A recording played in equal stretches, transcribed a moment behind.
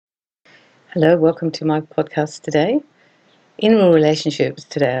Hello, welcome to my podcast today. In real relationships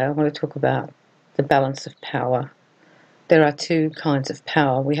today, I want to talk about the balance of power. There are two kinds of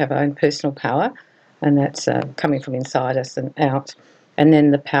power. We have our own personal power, and that's coming from inside us and out. And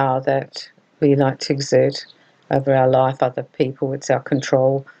then the power that we like to exert over our life, other people. It's our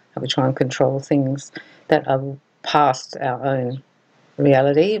control, how we try and control things that are past our own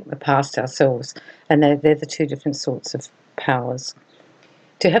reality, past ourselves. And they're the two different sorts of powers.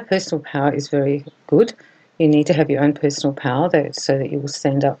 To have personal power is very good. You need to have your own personal power so that you will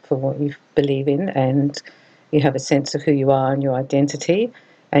stand up for what you believe in, and you have a sense of who you are and your identity,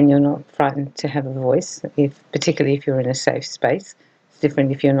 and you're not frightened to have a voice, particularly if you're in a safe space. It's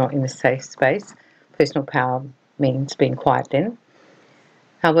different if you're not in a safe space. Personal power means being quiet then.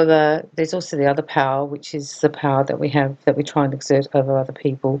 However, there's also the other power, which is the power that we have that we try and exert over other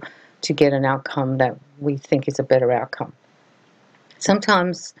people to get an outcome that we think is a better outcome.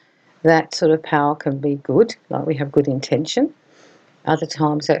 Sometimes that sort of power can be good, like we have good intention. Other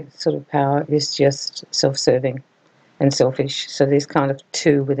times that sort of power is just self-serving and selfish. So there's kind of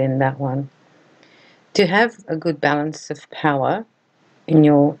two within that one. To have a good balance of power in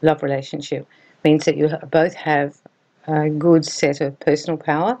your love relationship means that you both have a good set of personal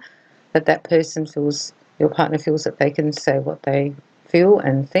power, that your partner feels that they can say what they feel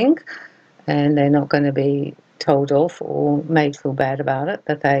and think, and they're not going to be told off or made feel bad about it,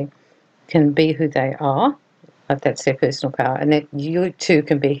 that they can be who they are, like that's their personal power, and that you too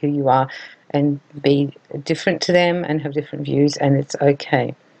can be who you are and be different to them and have different views, and it's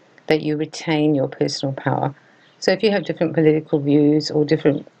okay that you retain your personal power. So if you have different political views or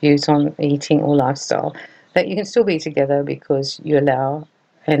different views on eating or lifestyle, that you can still be together because you allow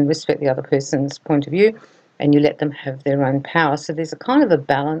and respect the other person's point of view, and you let them have their own power. So there's a kind of a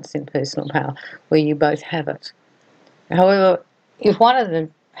balance in personal power where you both have it. However, if one of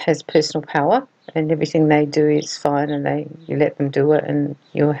them has personal power and everything they do is fine and you let them do it and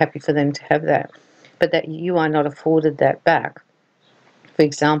you're happy for them to have that, but that you are not afforded that back. For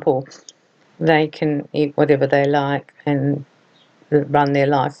example, they can eat whatever they like and run their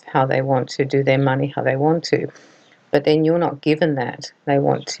life how they want to, do their money how they want to, but then you're not given that. They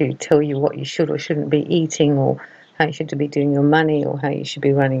want to tell you what you should or shouldn't be eating, or how you should be doing your money, or how you should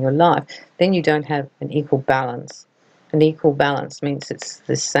be running your life. Then you don't have an equal balance. An equal balance means it's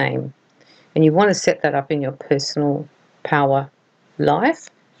the same. And you want to set that up in your personal power life.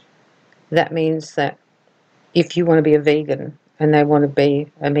 That means that if you want to be a vegan and they want to be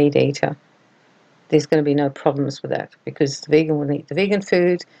a meat eater, there's going to be no problems with that, because the vegan will eat the vegan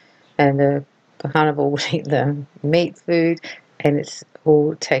food and the carnivore will eat the meat food, and it's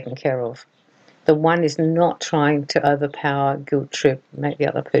all taken care of. The one is not trying to overpower, guilt trip, make the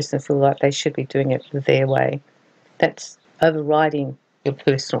other person feel like they should be doing it their way. That's overriding your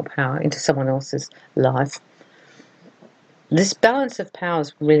personal power into someone else's life. This balance of power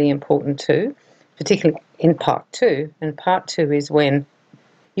is really important too, particularly in part two. And part two is when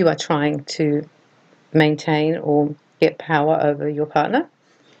you are trying to maintain or get power over your partner.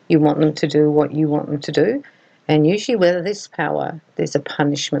 You want them to do what you want them to do. And usually with this power, there's a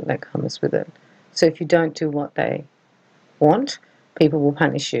punishment that comes with it. So if you don't do what they want, people will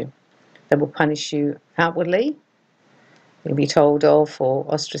punish you. They will punish you outwardly. You'll be told off or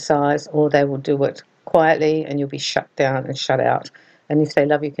ostracised, or they will do it quietly and you'll be shut down and shut out. And if they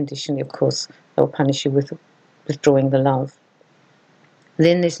love you conditionally, of course, they'll punish you with withdrawing the love.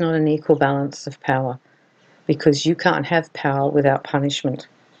 Then there's not an equal balance of power, because you can't have power without punishment.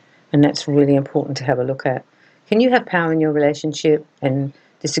 And that's really important to have a look at. Can you have power in your relationship and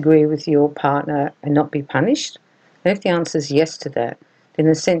disagree with your partner and not be punished? And if the answer is yes to that, then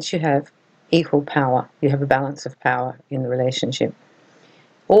in a sense you have equal power. You have a balance of power in the relationship.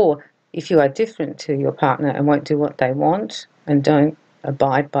 Or if you are different to your partner and won't do what they want and don't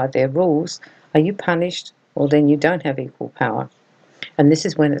abide by their rules, are you punished? Or then you don't have equal power. And this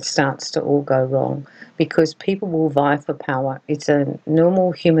is when it starts to all go wrong, because people will vie for power. It's a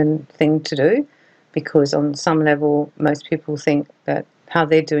normal human thing to do, because on some level most people think that how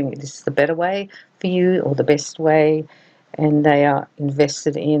they're doing it is the better way for you or the best way, and they are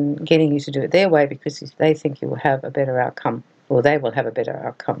invested in getting you to do it their way because they think you will have a better outcome, or they will have a better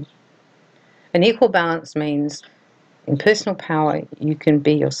outcome. An equal balance means in personal power you can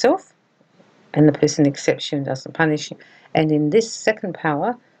be yourself and the person accepts you and doesn't punish you. And in this second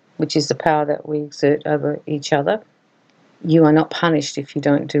power, which is the power that we exert over each other, you are not punished if you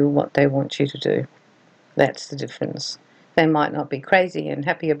don't do what they want you to do. That's the difference. They might not be crazy and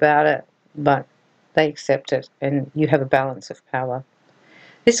happy about it, but they accept it and you have a balance of power.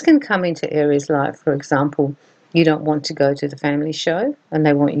 This can come into areas like, for example, You don't want to go to the family show and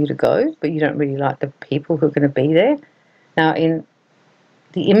they want you to go, but you don't really like the people who are going to be there. Now, in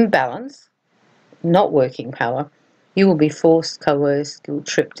the imbalance, not working power, you will be forced, coerced,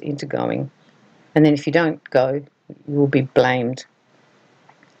 guilt-tripped into going. And then if you don't go, you will be blamed.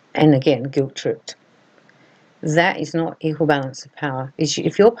 And again, guilt-tripped. That is not equal balance of power.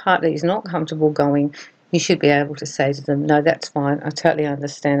 If your partner is not comfortable going, you should be able to say to them, no, that's fine. I totally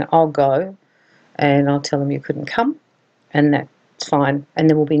understand. I'll go. And I'll tell them you couldn't come. And that's fine. And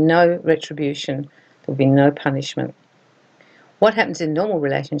there will be no retribution. There will be no punishment. What happens in normal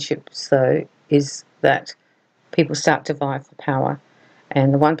relationships, though, is that people start to vie for power.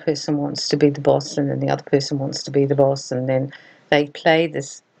 And the one person wants to be the boss, and then the other person wants to be the boss. And then they play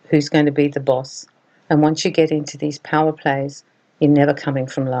this, who's going to be the boss. And once you get into these power plays, you're never coming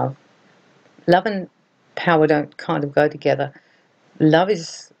from love. Love and power don't kind of go together. Love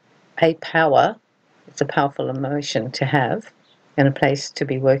is a power. It's a powerful emotion to have and a place to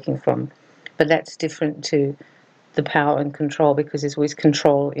be working from. But that's different to the power and control, because there's always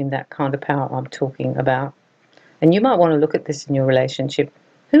control in that kind of power I'm talking about. And you might want to look at this in your relationship.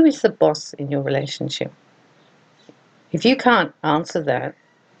 Who is the boss in your relationship? If you can't answer that,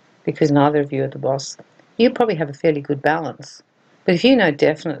 because neither of you are the boss, you probably have a fairly good balance. But if you know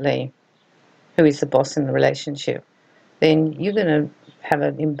definitely who is the boss in the relationship, then you're going to have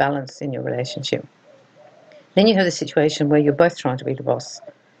an imbalance in your relationship. Then you have the situation where you're both trying to be the boss,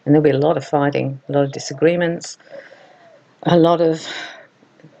 and there'll be a lot of fighting, a lot of disagreements, a lot of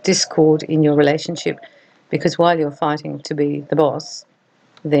discord in your relationship, because while you're fighting to be the boss,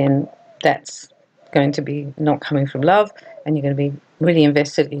 then that's going to be not coming from love, and you're going to be really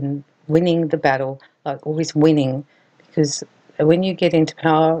invested in winning the battle, like always winning, because when you get into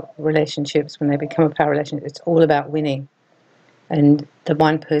power relationships, when they become a power relationship, it's all about winning, and the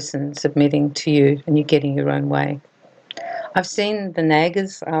one person submitting to you and you getting your own way. I've seen the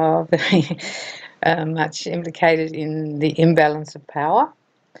naggers are very much implicated in the imbalance of power,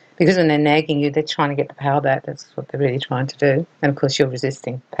 because when they're nagging you, they're trying to get the power back. That's what they're really trying to do. And of course, you're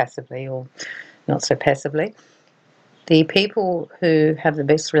resisting passively or not so passively. The people who have the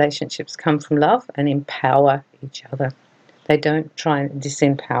best relationships come from love and empower each other. They don't try and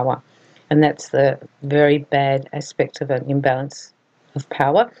disempower. And that's the very bad aspect of an imbalance of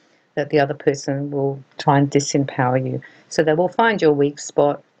power, that the other person will try and disempower you. So they will find your weak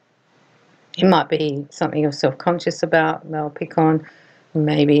spot. It might be something you're self-conscious about, they'll pick on.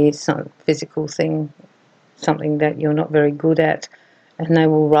 Maybe it's some physical thing, something that you're not very good at, and they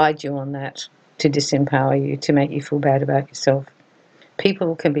will ride you on that to disempower you, to make you feel bad about yourself.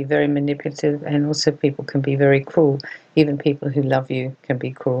 People can be very manipulative, and also people can be very cruel. Even people who love you can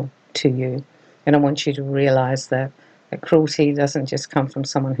be cruel to you. And I want you to realise that cruelty doesn't just come from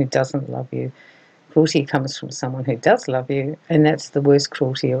someone who doesn't love you. Cruelty comes from someone who does love you, and that's the worst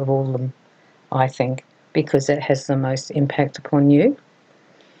cruelty of all of them, I think, because it has the most impact upon you.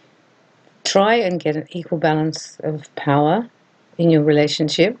 Try and get an equal balance of power in your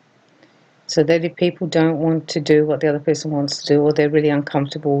relationship, so that if people don't want to do what the other person wants to do, or they're really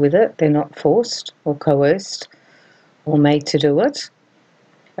uncomfortable with it, they're not forced or coerced or made to do it.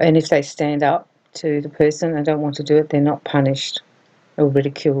 And if they stand up to the person and don't want to do it, they're not punished or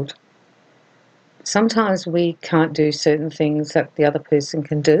ridiculed. Sometimes we can't do certain things that the other person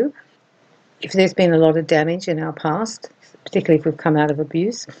can do. If there's been a lot of damage in our past, particularly if we've come out of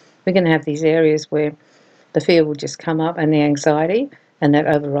abuse, we're going to have these areas where the fear will just come up and the anxiety, and that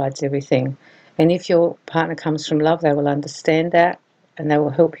overrides everything. And if your partner comes from love, they will understand that and they will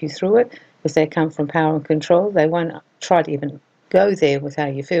help you through it. If they come from power and control, they won't try to even go there with how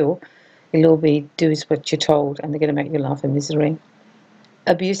you feel. It'll all be do as what you're told, and they're going to make your life a misery.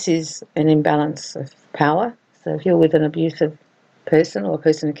 Abuse is an imbalance of power. So if you're with an abusive person, or a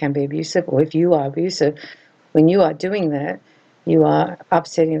person who can be abusive, or if you are abusive, when you are doing that, you are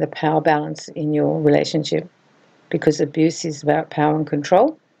upsetting the power balance in your relationship, because abuse is about power and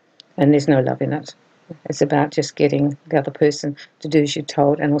control, and there's no love in it. It's about just getting the other person to do as you're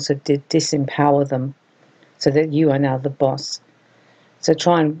told, and also to disempower them so that you are now the boss. So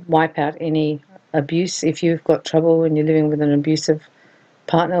try and wipe out any abuse. If you've got trouble and you're living with an abusive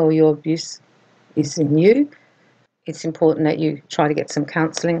partner, or your abuse is in you, it's important that you try to get some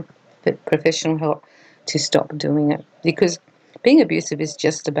counselling, professional help, to stop doing it. Because being abusive is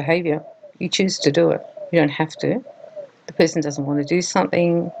just a behaviour. You choose to do it. You don't have to. The person doesn't want to do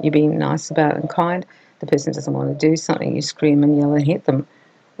something, you're being nice about it and kind. The person doesn't want to do something, you scream and yell and hit them.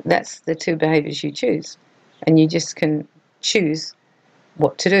 That's the two behaviours you choose. And you just can choose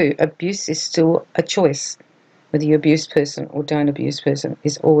what to do. Abuse is still a choice. Whether you abuse person or don't abuse person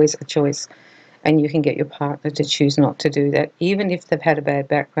is always a choice. and you can get your partner to choose not to do that, even if they've had a bad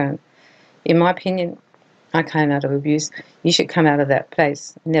background. In my opinion, I came out of abuse. You should come out of that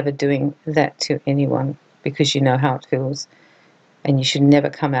place never doing that to anyone, because you know how it feels. And you should never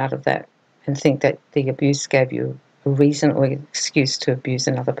come out of that and think that the abuse gave you a reason or an excuse to abuse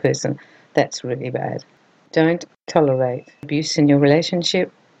another person. That's really bad. Don't tolerate abuse in your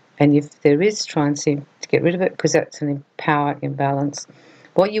relationship. And if there is, try and seem to get rid of it, because that's an power imbalance.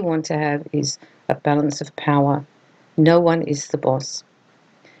 What you want to have is a balance of power. No one is the boss.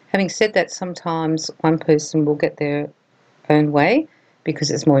 Having said that, sometimes one person will get their own way because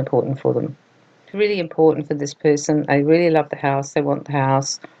it's more important for them. It's really important for this person. They really love the house. They want the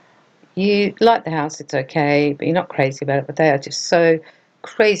house. You like the house, it's okay, but you're not crazy about it. But they are just so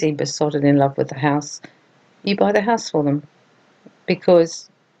crazy besotted in love with the house. You buy the house for them because,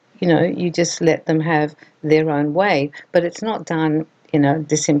 you just let them have their own way. But it's not done in a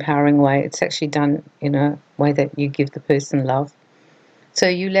disempowering way. It's actually done in a way that you give the person love. So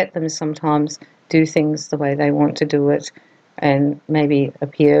you let them sometimes do things the way they want to do it, and maybe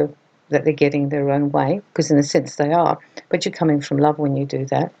appear that they're getting their own way, because in a sense they are, but you're coming from love when you do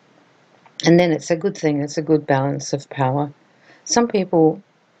that. And then it's a good thing. It's a good balance of power. Some people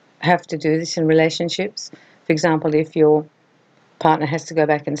have to do this in relationships. For example, if your partner has to go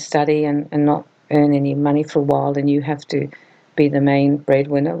back and study and not earn any money for a while, and you have to be the main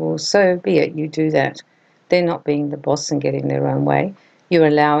breadwinner, well, so be it. You do that. They're not being the boss and getting their own way. You're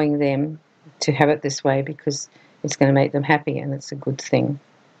allowing them to have it this way because it's going to make them happy, and it's a good thing.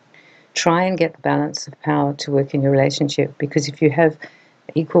 Try and get the balance of power to work in your relationship, because if you have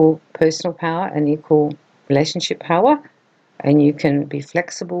equal personal power and equal relationship power, and you can be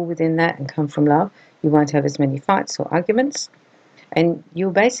flexible within that and come from love, you won't have as many fights or arguments, and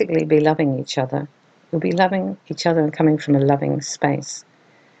you'll basically be loving each other. You'll be loving each other and coming from a loving space.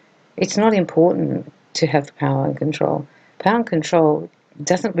 It's not important to have power and control. Power and control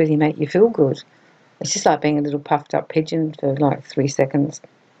doesn't really make you feel good. It's just like being a little puffed up pigeon for like 3 seconds.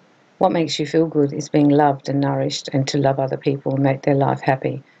 What makes you feel good is being loved and nourished, and to love other people and make their life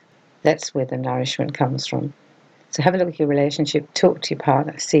happy. That's where the nourishment comes from. So have a look at your relationship, talk to your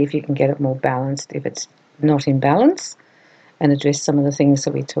partner, see if you can get it more balanced if it's not in balance, and address some of the things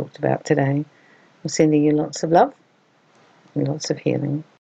that we talked about today. I'm sending you lots of love and lots of healing.